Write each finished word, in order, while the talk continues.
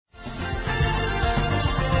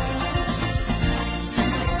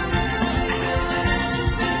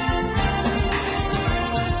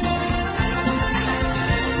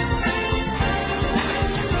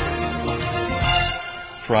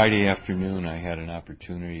Friday afternoon, I had an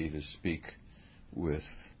opportunity to speak with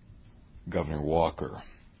Governor Walker,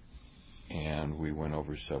 and we went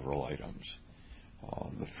over several items.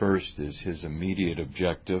 The first is his immediate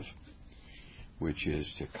objective, which is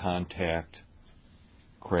to contact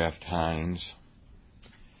Kraft Heinz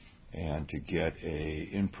and to get a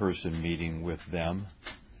in-person meeting with them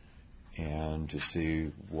and to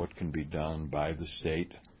see what can be done by the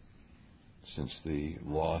state, since the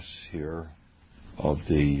loss here of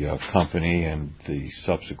the company and the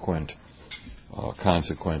subsequent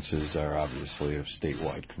consequences are obviously of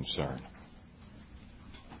statewide concern.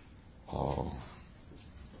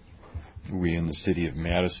 We in the city of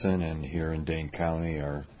Madison and here in Dane County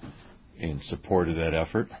are in support of that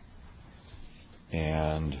effort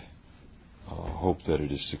and hope that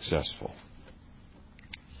it is successful.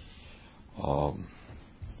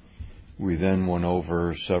 We then went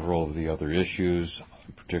over several of the other issues,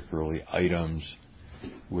 particularly items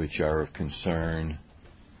which are of concern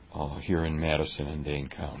here in Madison and Dane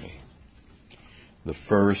County. The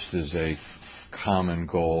first is a common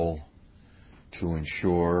goal to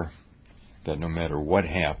ensure that no matter what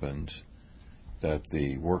happens, that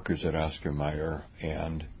the workers at Oscar Mayer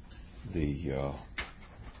and the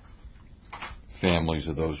families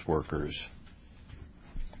of those workers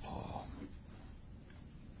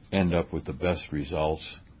end up with the best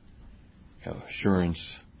results,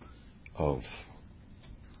 assurance of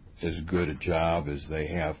as good a job as they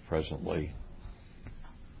have presently,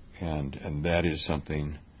 and that is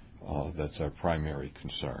something that's our primary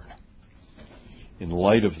concern. In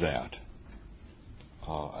light of that,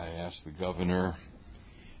 I asked the governor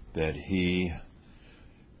that he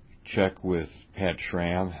check with Pat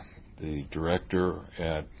Schramm, the director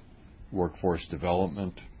at Workforce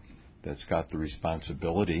Development, that's got the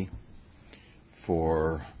responsibility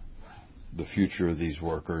for the future of these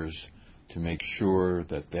workers, to make sure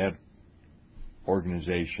that that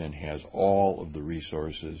organization has all of the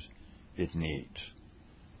resources it needs.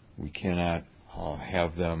 We cannot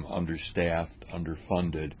have them understaffed,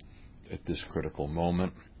 underfunded at this critical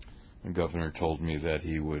moment. The governor told me that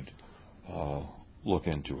he would look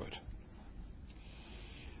into it.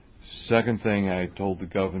 Second thing I told the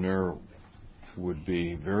governor would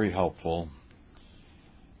be very helpful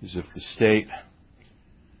is if the state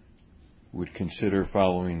would consider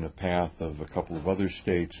following the path of a couple of other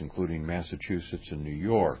states, including Massachusetts and New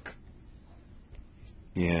York,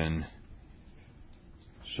 in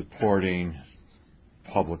supporting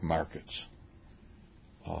public markets.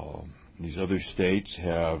 These other states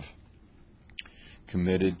have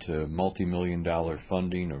committed to multi-million-dollar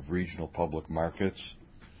funding of regional public markets.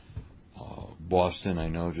 Boston, I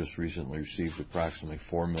know, just recently received approximately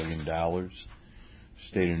 $4 million. The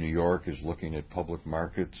state of New York is looking at public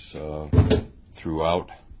markets throughout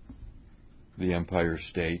the Empire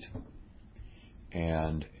State.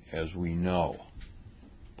 And as we know,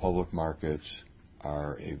 public markets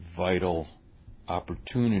are a vital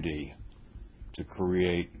opportunity to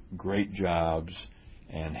create great jobs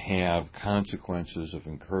and have consequences of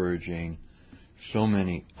encouraging so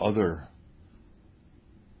many other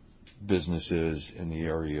businesses in the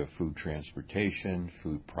area of food transportation,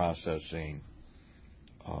 food processing,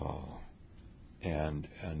 and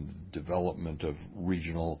development of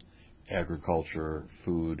regional agriculture,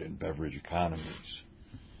 food, and beverage economies.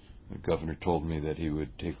 The governor told me that he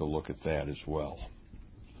would take a look at that as well.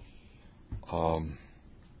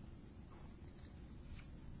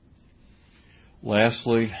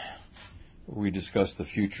 Lastly, we discussed the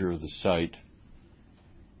future of the site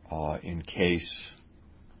in case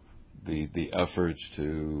the efforts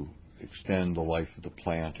to extend the life of the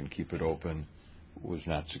plant and keep it open was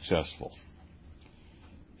not successful.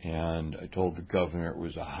 And I told the governor it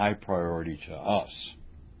was a high priority to us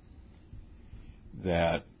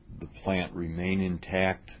that the plant remain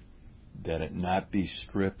intact, that it not be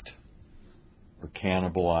stripped or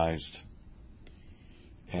cannibalized,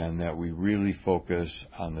 and that we really focus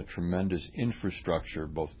on the tremendous infrastructure,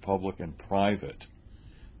 both public and private,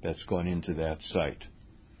 that's gone into that site.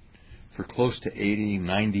 For close to 80,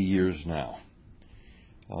 90 years now,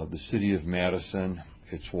 the city of Madison,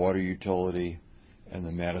 its water utility, and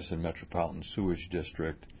the Madison Metropolitan Sewage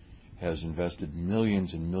District has invested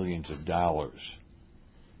millions and millions of dollars,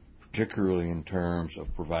 particularly in terms of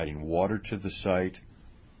providing water to the site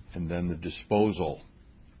and then the disposal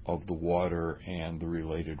of the water and the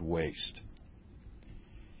related waste.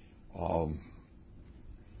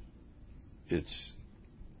 It's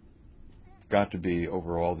got to be,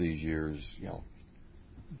 over all these years,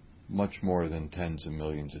 much more than tens of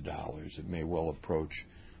millions of dollars. It may well approach,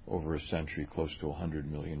 over a century, close to $100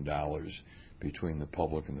 million between the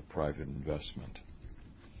public and the private investment.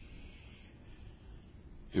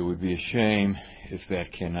 It would be a shame if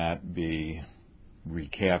that cannot be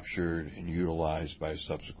recaptured and utilized by a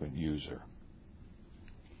subsequent user.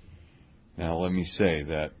 Now, let me say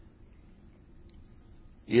that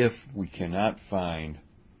if we cannot find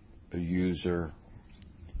a user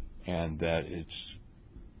and that it's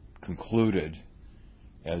concluded,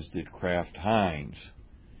 as did Kraft Heinz,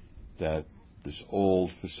 that this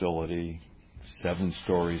old facility, 7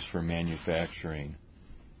 stories for manufacturing,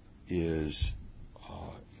 is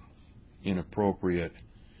inappropriate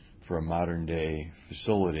for a modern day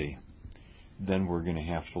facility, then we're going to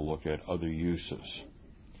have to look at other uses.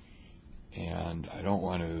 And I don't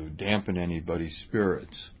want to dampen anybody's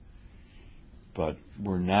spirits, but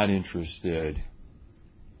we're not interested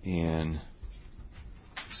in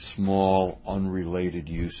small, unrelated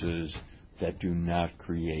uses that do not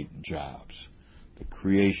create jobs. The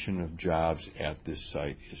creation of jobs at this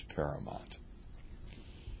site is paramount.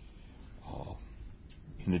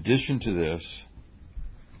 In addition to this,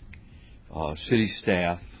 city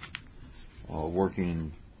staff,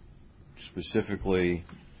 working specifically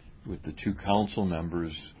with the 2 council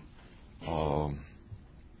members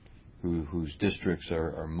whose districts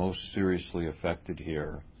are most seriously affected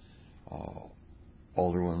here,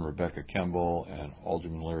 Alderwoman Rebecca Kemble and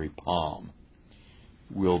Alderman Larry Palm,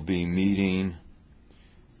 will be meeting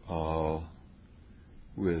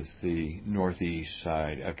with the Northeast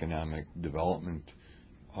Side Economic Development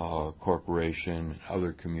Corporation,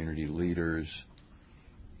 other community leaders,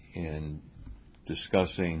 in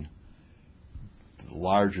discussing the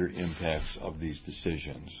larger impacts of these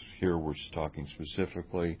decisions. Here we're talking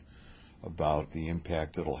specifically about the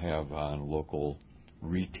impact it'll have on local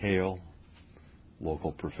retail,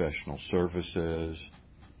 local professional services,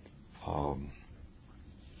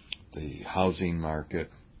 the housing market,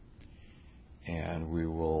 and we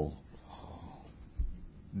will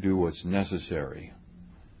do what's necessary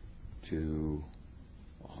to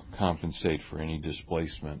compensate for any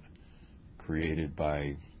displacement created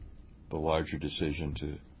by the larger decision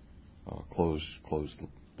to close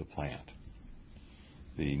the plant.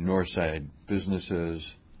 The north side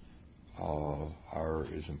businesses are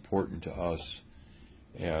as important to us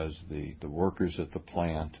as the workers at the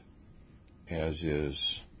plant, as is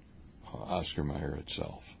Oscar Mayer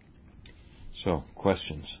itself. So,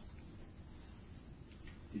 questions?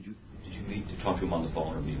 Did you meet to talk to him on the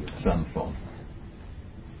phone or meet with him? It's on the phone.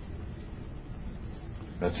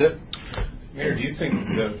 That's it. Mayor, do you think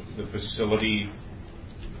the facility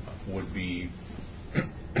would be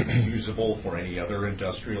usable for any other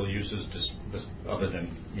industrial uses other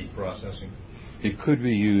than meat processing? It could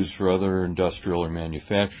be used for other industrial or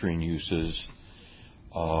manufacturing uses,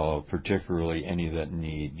 particularly any that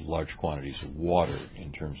need large quantities of water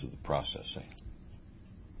in terms of the processing.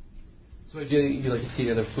 So ideally, you'd like to see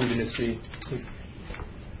the other food industry?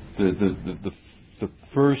 The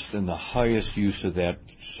first and the highest use of that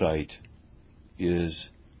site is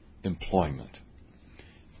employment.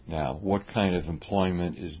 Now, what kind of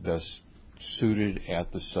employment is best suited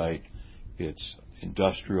at the site? It's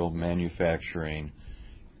industrial, manufacturing,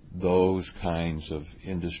 those kinds of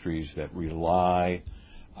industries that rely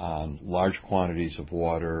on large quantities of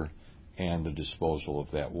water and the disposal of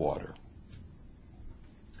that water.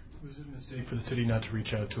 Was it a mistake for the city not to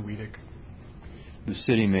reach out to WEDC? The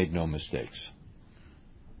city made no mistakes.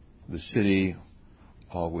 The city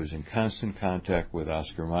was in constant contact with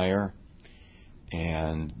Oscar Mayer,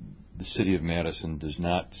 and the city of Madison does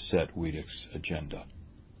not set WEDC's agenda.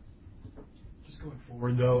 Just going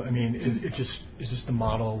forward, though, I mean, is this the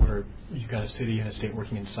model where you've got a city and a state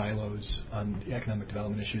working in silos on the economic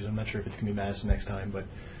development issues? I'm not sure if it's going to be Madison next time, but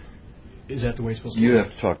is that the way it's supposed to You work?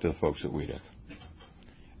 have to talk to the folks at WEDC.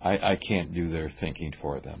 I can't do their thinking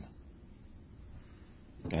for them,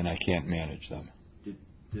 and I can't manage them.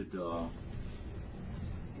 The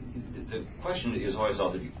question is always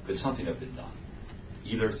out there, could something have been done?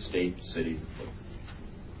 Either state, city.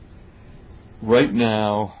 Right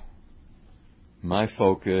now, my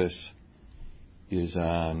focus is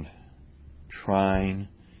on trying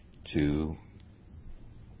to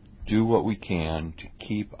do what we can to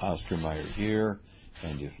keep Oscar Mayer here,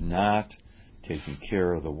 and if not, taking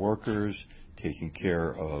care of the workers, taking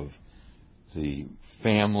care of the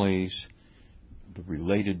families, the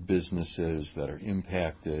related businesses that are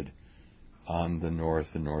impacted on the north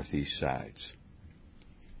and northeast sides.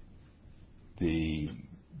 The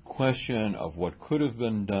question of what could have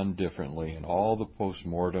been done differently and all the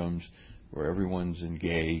postmortems where everyone's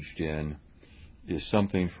engaged in is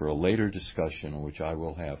something for a later discussion, in which I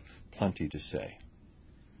will have plenty to say.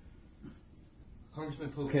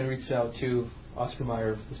 Congressman Pocan reached out to Oscar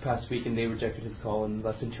Mayer this past week, and they rejected his call in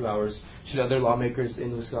less than 2 hours. Should other lawmakers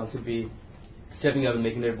in Wisconsin be stepping up and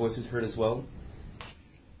making their voices heard as well?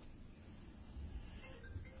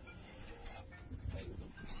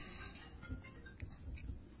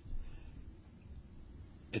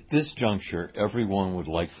 At this juncture, everyone would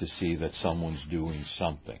like to see that someone's doing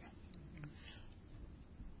something.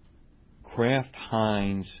 Kraft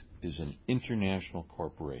Heinz is an international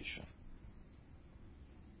corporation.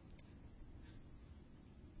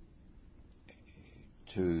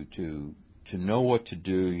 To know what to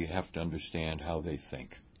do, you have to understand how they think,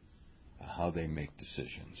 how they make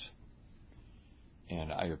decisions.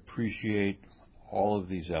 And I appreciate all of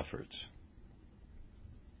these efforts.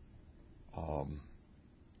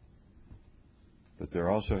 But there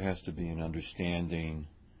also has to be an understanding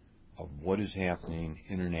of what is happening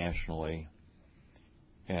internationally,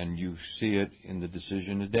 and you see it in the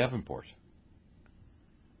decision at Davenport.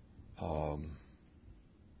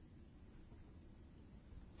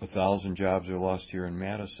 1,000 jobs are lost here in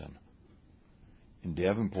Madison. In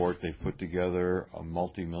Davenport, they've put together a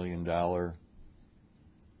multi-million-dollar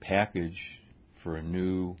package for a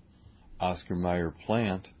new Oscar Mayer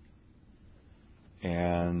plant,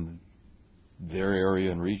 and their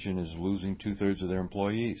area and region is losing 2/3 of their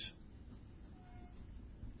employees.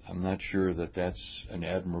 I'm not sure that that's an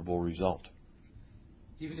admirable result.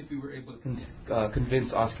 Even if we were able to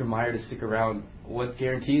convince Oscar Mayer to stick around, what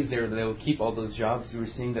guarantee is there that they will keep all those jobs? We're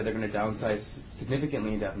seeing that they're going to downsize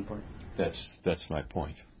significantly in Davenport. That's my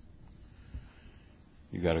point.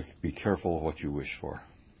 You got to be careful of what you wish for.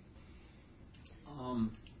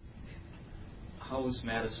 How's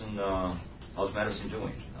Madison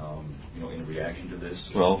doing? In reaction to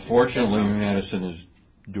this? Well, fortunately, Madison is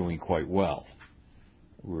doing quite well.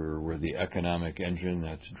 We're the economic engine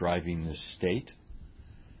that's driving this state.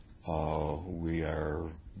 We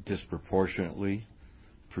are disproportionately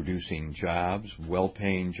producing jobs,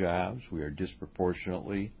 well-paying jobs. We are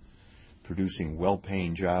disproportionately producing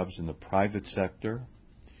well-paying jobs in the private sector.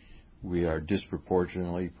 We are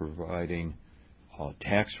disproportionately providing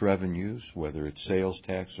tax revenues, whether it's sales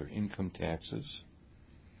tax or income taxes.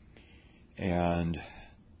 And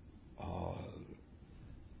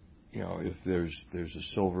if there's a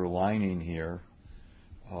silver lining here,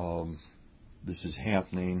 this is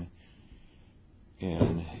happening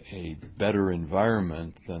in a better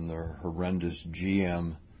environment than the horrendous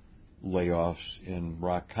GM layoffs in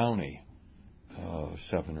Rock County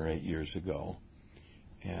 7 or 8 years ago.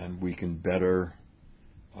 And we can better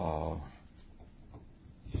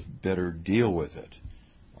deal with it.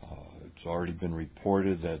 It's already been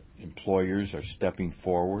reported that employers are stepping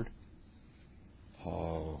forward,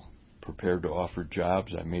 prepared to offer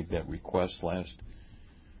jobs. I made that request last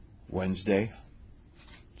Wednesday,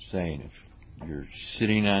 saying if you're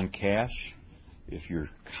sitting on cash, if you're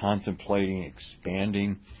contemplating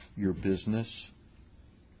expanding your business,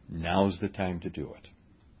 now's the time to do it.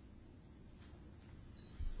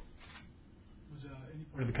 Was any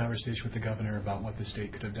part of the conversation with the governor about what the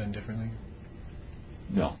state could have done differently?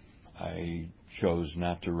 No. I chose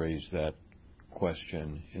not to raise that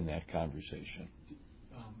question in that conversation.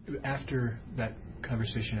 After that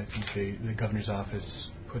conversation, I think the governor's office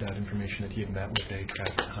put out information that he had met with a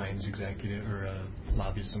Kraft Heinz executive or a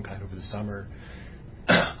lobbyist of some kind over the summer.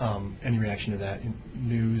 Any reaction to that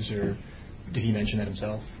news, or did he mention that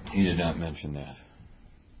himself? He did not mention that.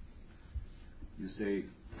 You say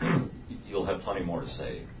you'll have plenty more to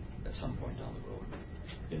say at some point down the road.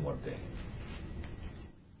 In what vein?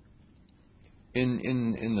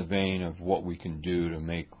 In the vein of what we can do to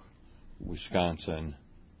make Wisconsin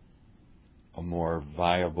a more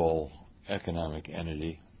viable economic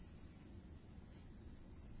entity.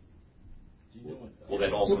 Will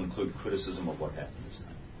that also include criticism of what happened this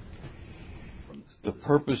time? The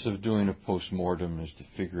purpose of doing a postmortem is to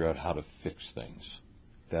figure out how to fix things.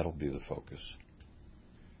 That'll be the focus.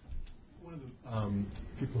 One of the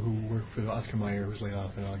people who worked for Oscar Mayer, who was laid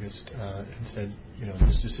off in August, had said,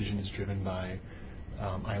 this decision is driven by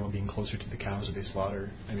Iowa being closer to the cows that they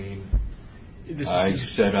slaughter. I mean, I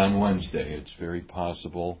said on Wednesday, it's very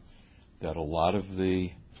possible that a lot of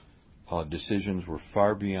the decisions were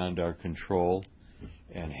far beyond our control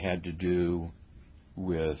and had to do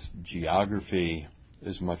with geography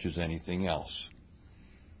as much as anything else.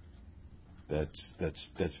 That's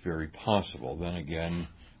very possible. Then again,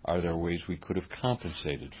 are there ways we could have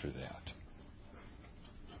compensated for that?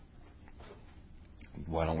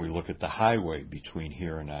 Why don't we look at the highway between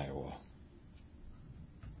here and Iowa?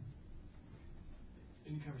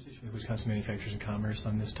 Any conversation with Wisconsin Manufacturers and Commerce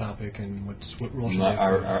on this topic, and what role should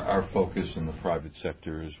our focus in the private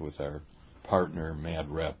sector is with our partner, Mad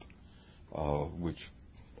Rep, which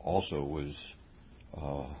also was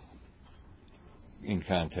in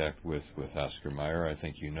contact with Oscar Mayer. I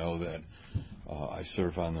think you know that I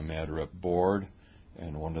serve on the Mad Rep board,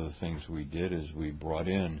 and one of the things we did is we brought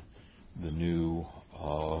in the new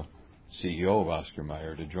CEO of Oscar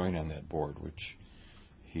Mayer to join on that board, to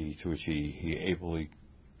which he ably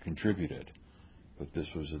contributed. But this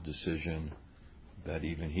was a decision that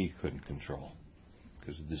even he couldn't control,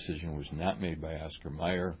 because the decision was not made by Oscar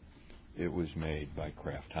Mayer, it was made by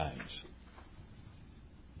Kraft Heinz.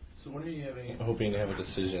 So when are you hoping to have a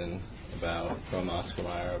decision from Oscar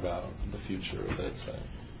Mayer about the future of that site?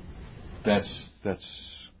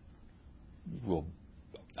 Well,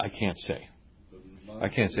 I can't say.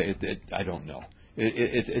 I don't know.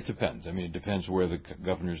 It depends. I mean, it depends where the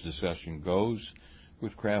governor's discussion goes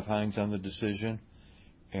with Kraft Heinz on the decision,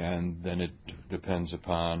 and then it depends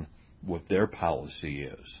upon what their policy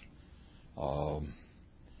is. Are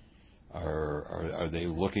they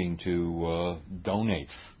looking to donate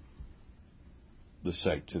the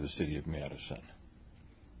site to the city of Madison?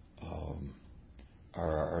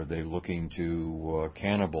 Are they looking to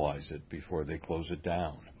cannibalize it before they close it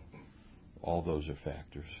down? All those are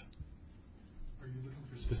factors. Are you looking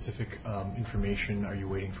for specific information? Are you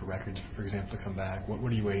waiting for records, for example, to come back? What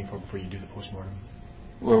are you waiting for before you do the postmortem?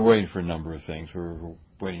 We're waiting for a number of things. We're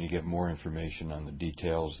waiting to get more information on the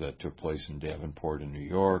details that took place in Davenport and New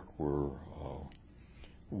York. We're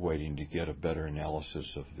waiting to get a better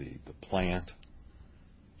analysis of the plant,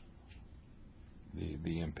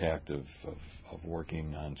 the impact of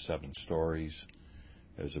working on 7 stories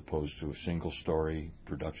as opposed to a single-story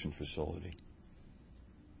production facility.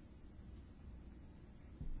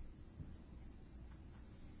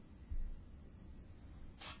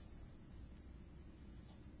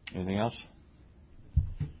 Anything else?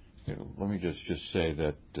 Let me just say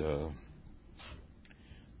that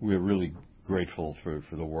we're really grateful for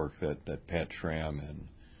the work that Pat Schramm and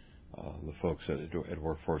the folks at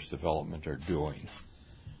Workforce Development are doing.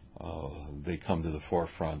 They come to the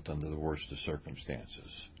forefront under the worst of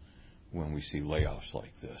circumstances when we see layoffs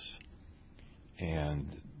like this.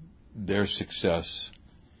 And their success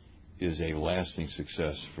is a lasting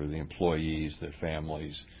success for the employees, their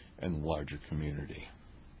families, and the larger community.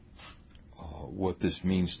 What this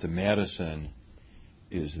means to Madison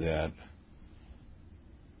is that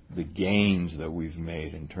the gains that we've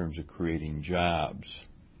made in terms of creating jobs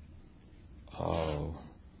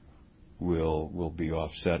will be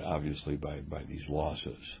offset, obviously, by these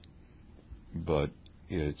losses. But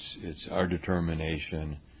it's our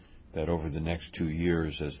determination that over the next 2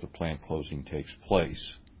 years, as the plant closing takes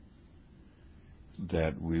place,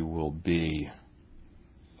 that we will be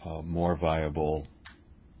more viable,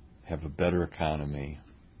 have a better economy,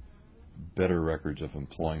 better records of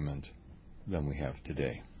employment than we have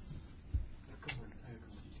today.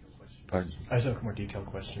 Pardon? I just have a more detailed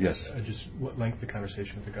question. Yes. Just what length of the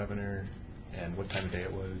conversation with the governor and what time of day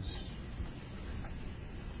it was?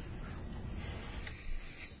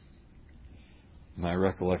 My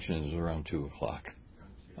recollection is around 2 o'clock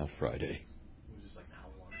on Friday. Was this like an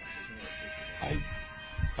hour-long conversation?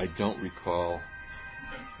 I don't recall.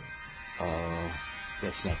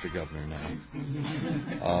 That's not the governor now.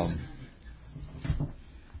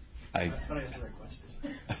 I thought I asked the right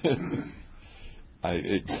question.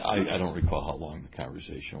 I don't recall how long the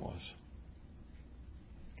conversation was.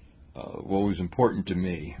 What was important to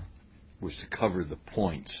me was to cover the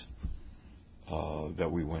points that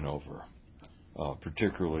we went over,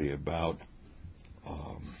 particularly about,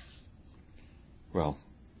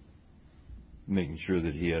 making sure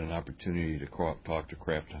that he had an opportunity to talk to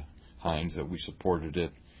Kraft Heinz, that we supported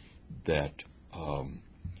it, that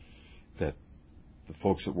the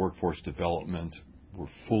folks at Workforce Development were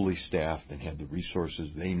fully staffed and had the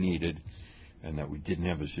resources they needed, and that we didn't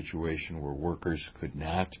have a situation where workers could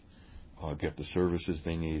not get the services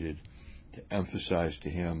they needed, to emphasize to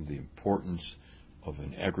him the importance of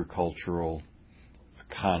an agricultural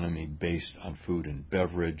economy based on food and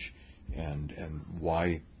beverage, and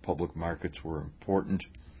why public markets were important,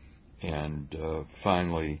 and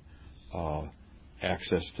finally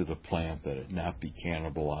access to the plant, that it not be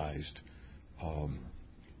cannibalized,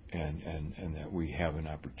 and that we have an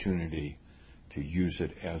opportunity to use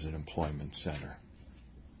it as an employment center.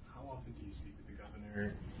 How often do you speak with the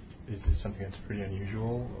governor? Is this something that's pretty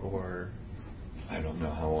unusual, or? I don't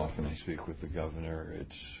know how often I speak with the governor.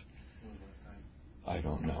 I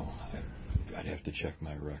don't know. I'd have to check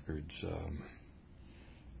my records.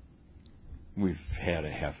 We've had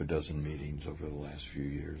a half a dozen meetings over the last few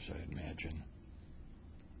years, I imagine.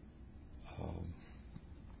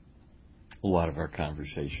 A lot of our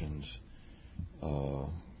conversations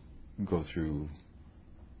go through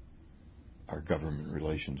our government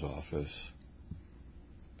relations office.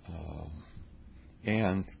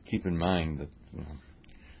 And keep in mind that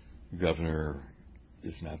the governor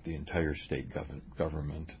is not the entire state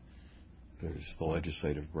government. There's the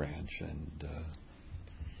legislative branch, and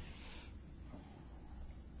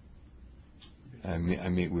I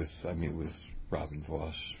meet with Robin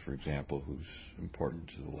Voss, for example, who's important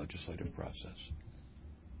to the legislative process.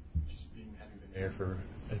 Just having been mayor for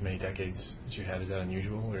as many decades as you have, is that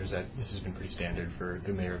unusual, or is that this has been pretty standard for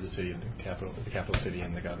the mayor of the city and the capital city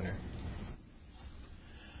and the governor?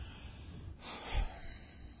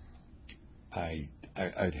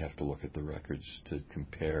 I'd have to look at the records to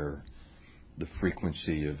compare the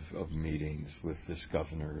frequency of meetings with this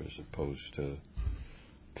governor as opposed to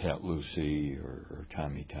Pat Lucy or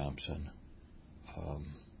Tommy Thompson.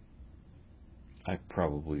 I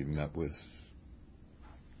probably met with,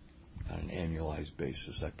 on an annualized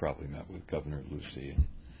basis, I probably met with Governor Lucy and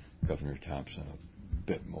Governor Thompson a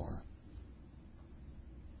bit more.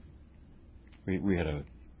 We had a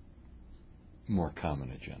more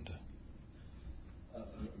common agenda.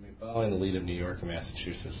 Following the lead of New York and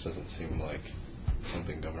Massachusetts doesn't seem like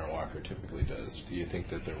something Governor Walker typically does. Do you think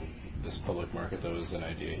that this public market, though, is an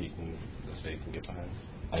idea the state can get behind?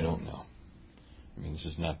 I don't know. I mean, this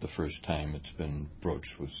is not the first time it's been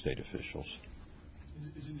broached with state officials.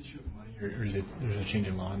 Is it an issue of money, or is it there's a change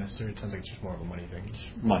in law necessary? It sounds like it's just more of a money thing.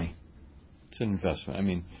 Money. It's an investment. I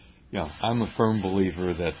mean, I'm a firm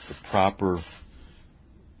believer that the proper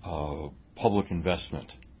public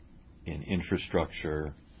investment in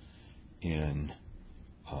infrastructure, in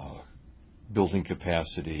building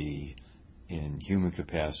capacity, in human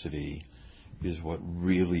capacity, is what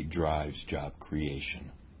really drives job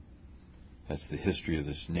creation. That's the history of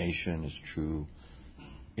this nation. It's true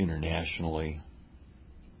internationally.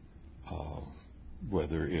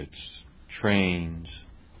 Whether it's trains,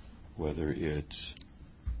 whether it's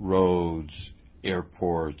roads,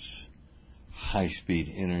 airports, high-speed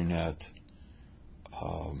internet,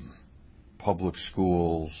 public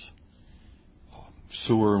schools,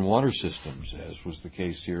 sewer and water systems, as was the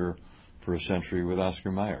case here for a century with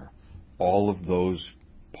Oscar Mayer. All of those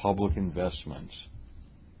public investments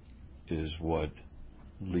is what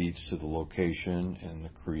leads to the location and the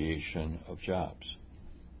creation of jobs.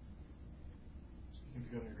 Do you think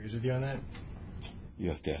the governor agrees with you on that? You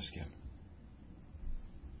have to ask him.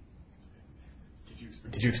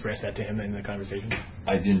 Did you express that to him in the conversation?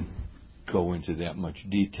 I didn't go into that much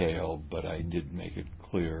detail, but I did make it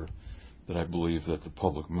clear that I believe that the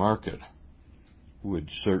public market would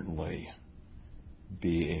certainly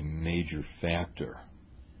be a major factor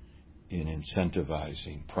in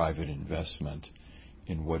incentivizing private investment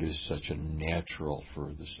in what is such a natural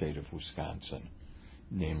for the state of Wisconsin,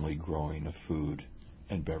 namely growing a food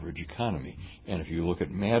and beverage economy. And if you look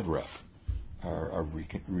at MADREF, our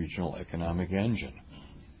regional economic engine,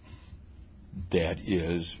 that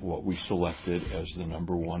is what we selected as the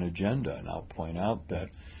number one agenda. And I'll point out that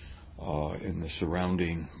in the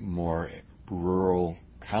surrounding more rural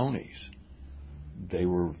counties, they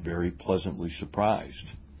were very pleasantly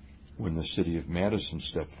surprised when the city of Madison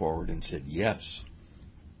stepped forward and said, yes,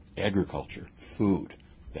 agriculture, food,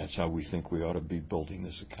 that's how we think we ought to be building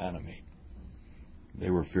this economy. They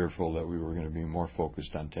were fearful that we were going to be more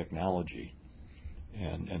focused on technology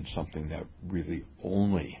and something that really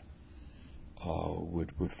only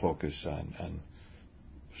would focus on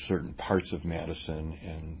certain parts of Madison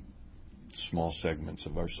and small segments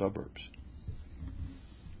of our suburbs. Is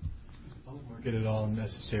the public market at all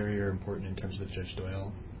necessary or important in terms of the Judge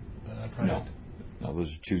Doyle project? No, those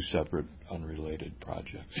are two separate, unrelated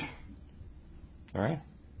projects. All right?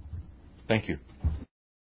 Thank you.